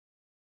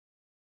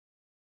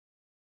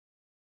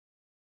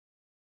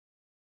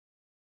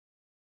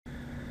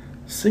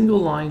Single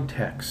line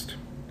text.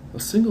 A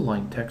single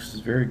line text is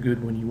very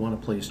good when you want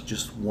to place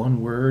just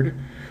one word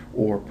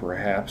or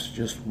perhaps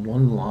just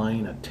one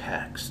line of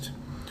text.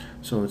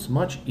 So it's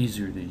much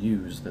easier to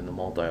use than the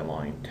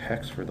multi-line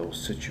text for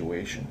those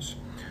situations.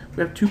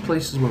 We have two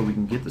places where we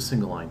can get the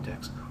single line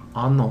text.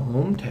 On the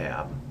Home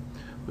tab,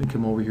 we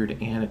come over here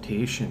to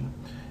Annotation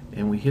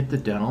and we hit the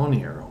down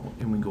arrow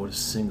and we go to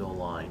single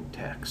line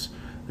text.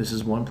 This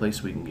is one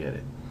place we can get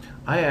it.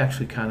 I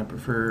actually kind of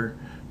prefer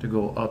to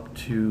go up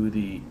to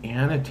the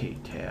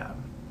Annotate tab.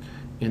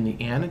 In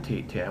the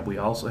Annotate tab, we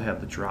also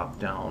have the drop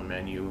down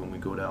menu and we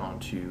go down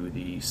to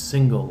the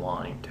single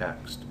line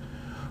text.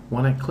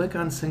 When I click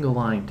on single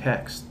line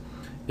text,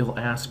 it'll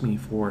ask me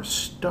for a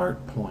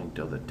start point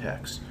of the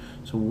text.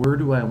 So where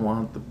do I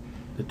want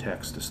the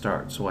text to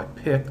start? So I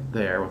pick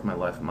there with my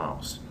left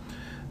mouse.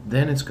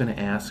 Then it's going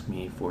to ask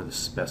me for the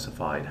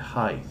specified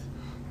height.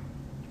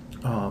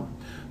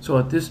 So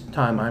at this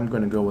time I'm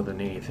going to go with an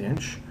 1/8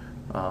 inch,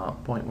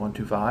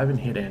 0.125, and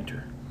hit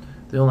enter.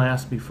 They'll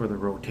ask me for the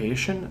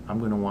rotation. I'm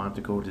going to want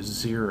to go to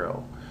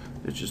 0,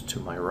 which is to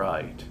my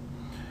right.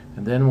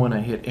 And then when I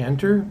hit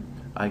enter,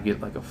 I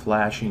get like a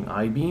flashing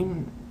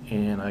I-beam,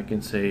 and I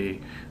can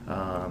say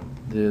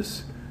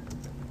this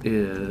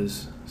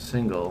is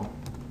single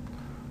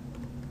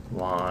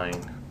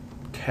line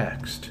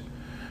text.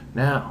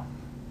 Now,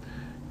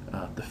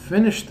 to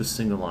finish the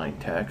single line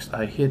text,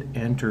 I hit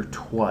enter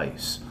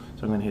twice.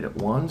 So I'm going to hit it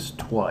once,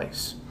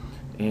 twice.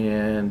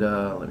 And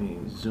let me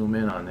zoom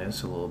in on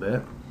this a little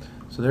bit.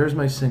 So there's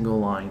my single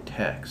line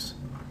text.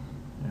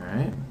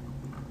 Alright.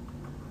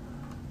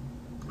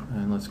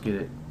 And let's get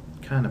it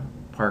kind of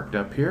parked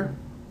up here.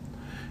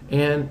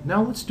 And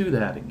now let's do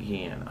that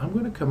again. I'm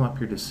going to come up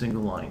here to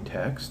single line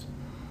text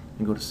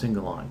and go to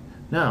single line.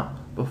 Now,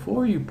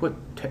 before you put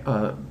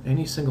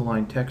any single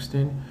line text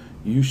in,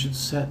 you should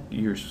set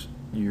your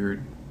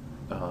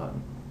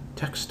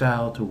text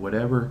style to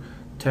whatever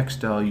text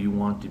style you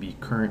want to be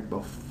current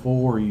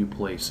before you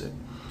place it.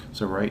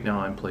 So right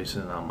now I'm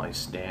placing it on my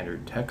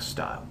standard text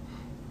style.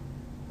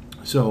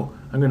 So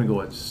I'm going to go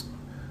with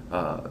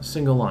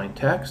single line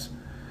text.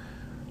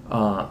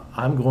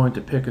 I'm going to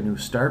pick a new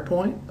start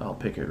point. I'll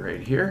pick it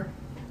right here.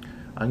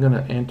 I'm going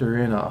to enter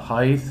in a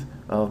height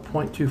of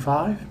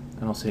 0.25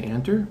 and I'll say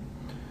enter.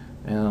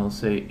 And I'll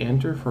say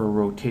enter for a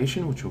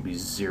rotation, which will be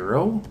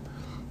 0.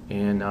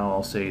 And now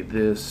I'll say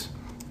this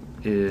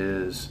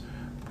is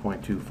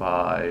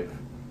 0.25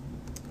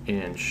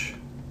 inch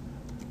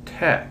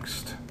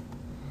text.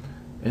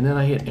 And then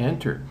I hit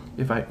enter.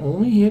 If I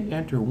only hit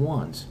enter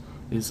once,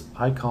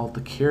 I call it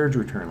the carriage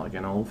return, like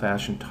an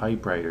old-fashioned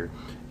typewriter.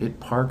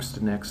 It parks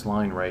the next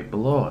line right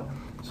below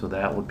it. So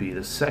that would be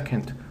the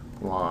second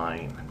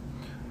line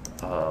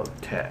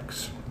of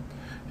text.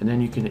 And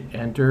then you can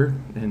enter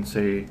and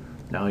say,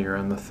 now you're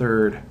on the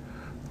third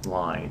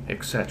line,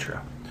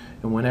 etc.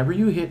 And whenever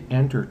you hit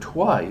enter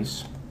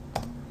twice,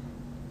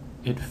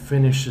 it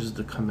finishes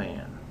the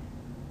command.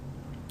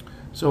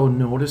 So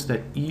notice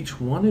that each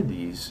one of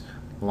these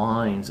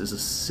lines is a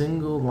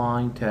single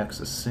line text,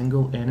 a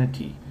single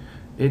entity.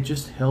 It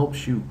just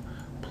helps you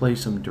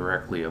place them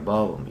directly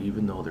above them,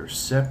 even though they're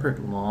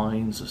separate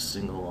lines of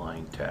single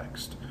line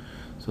text.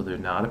 So they're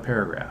not a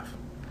paragraph.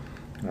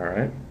 All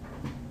right.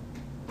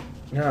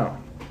 Now,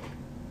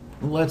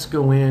 let's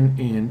go in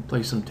and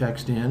place some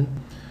text in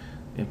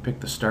and pick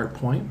the start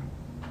point.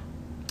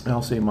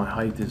 I'll say my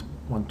height is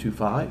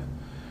 125,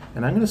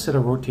 and I'm going to set a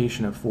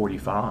rotation of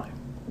 45.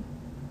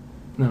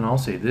 And then I'll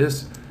say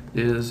this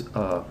is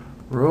a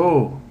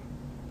rotated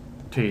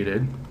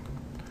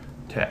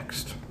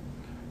text,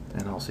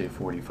 and I'll say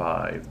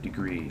 45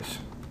 degrees.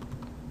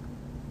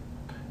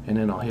 And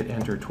then I'll hit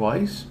enter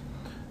twice,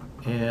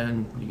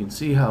 and you can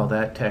see how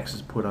that text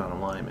is put on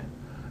alignment.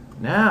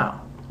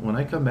 Now, when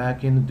I come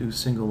back in and do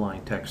single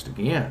line text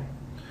again,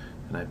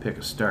 and I pick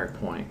a start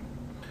point,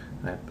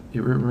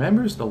 it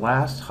remembers the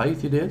last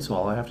height you did, so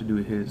all I have to do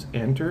is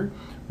enter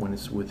when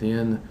it's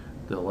within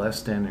the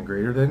less than and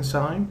greater than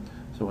sign.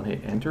 So when I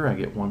hit enter, I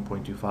get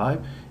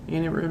 1.25,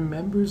 and it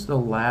remembers the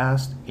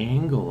last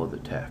angle of the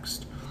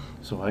text.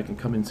 So I can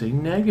come and say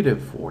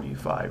negative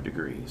 45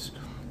 degrees.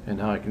 And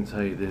now I can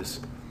say this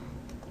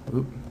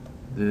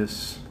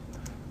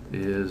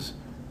is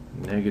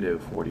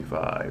negative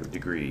 45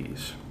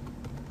 degrees.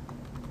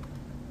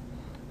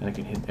 And I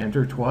can hit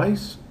enter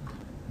twice,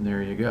 and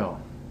there you go.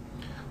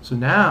 So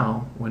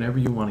now, whenever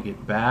you want to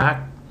get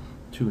back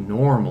to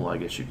normal, I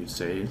guess you could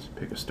say,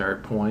 pick a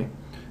start point,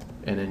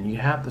 and then you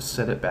have to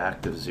set it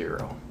back to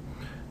 0.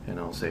 And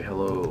I'll say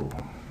hello,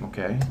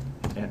 okay?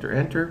 Enter,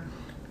 enter,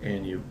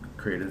 and you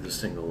created the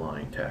single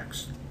line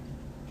text.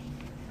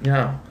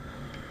 Now,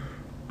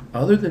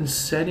 other than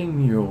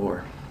setting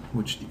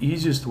which the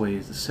easiest way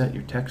is to set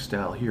your text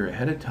style here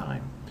ahead of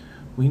time,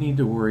 we need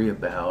to worry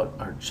about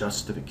our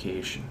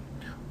justification.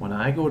 When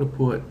I go to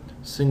put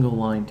single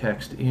line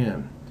text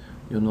in,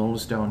 you'll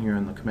notice down here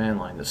on the command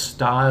line, the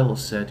style of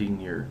setting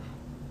your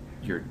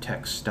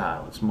text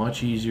style. It's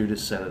much easier to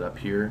set it up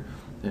here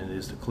than it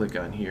is to click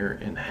on here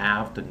and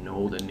have to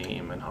know the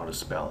name and how to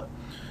spell it.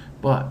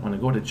 But when I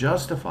go to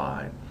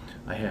justify,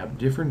 I have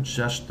different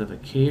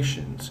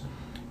justifications,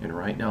 and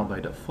right now by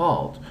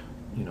default,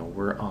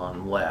 we're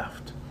on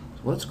left.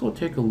 So let's go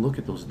take a look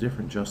at those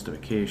different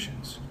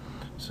justifications.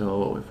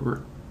 So if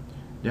we're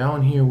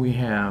down here, we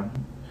have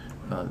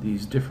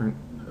these different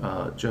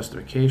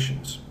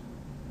justifications,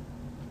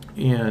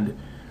 and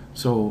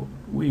so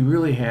we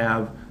really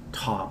have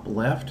top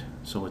left,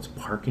 so it's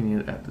parking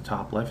it at the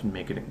top left and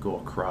making it go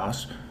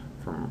across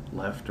from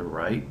left to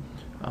right,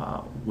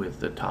 with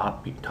the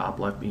top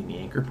left being the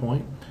anchor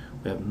point.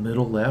 We have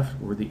middle left,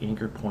 where the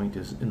anchor point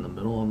is in the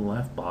middle on the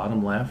left,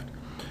 bottom left.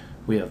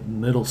 We have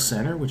middle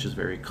center, which is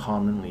very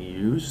commonly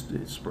used.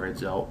 It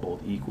spreads out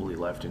both equally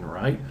left and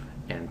right,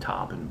 and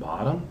top and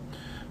bottom.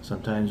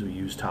 Sometimes we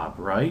use top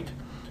right.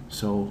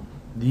 So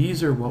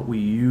these are what we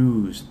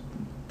use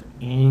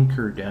to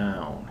anchor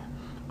down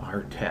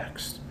our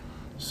text.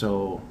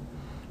 So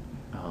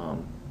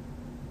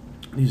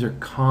these are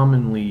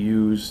commonly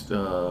used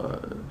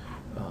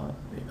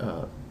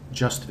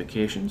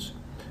justifications.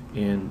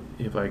 And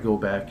if I go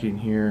back in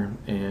here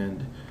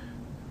and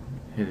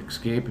hit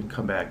escape and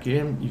come back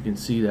in, you can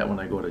see that when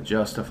I go to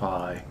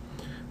justify,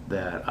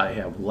 that I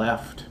have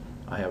left,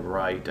 I have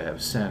right, I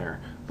have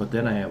center, but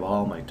then I have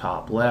all my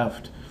top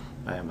left,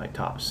 I have my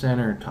top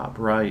center, top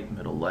right,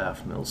 middle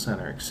left, middle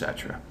center,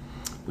 etc.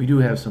 We do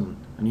have some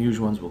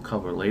unusual ones we'll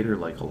cover later,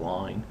 like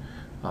align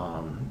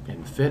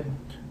and fit,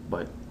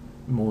 but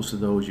most of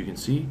those you can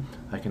see,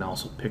 I can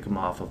also pick them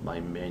off of my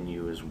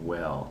menu as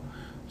well.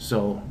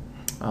 So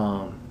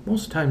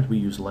most times we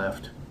use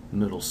left,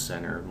 middle,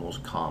 center,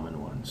 most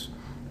common ones.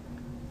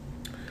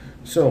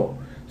 So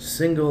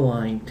single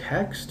line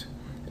text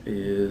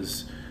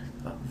is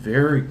a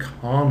very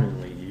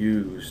commonly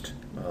used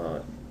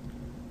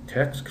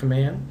text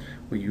command.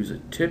 We use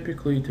it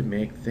typically to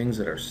make things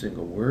that are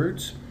single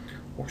words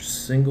or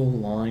single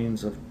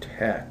lines of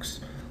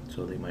text.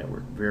 So they might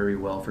work very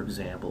well, for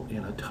example,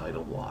 in a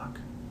title block.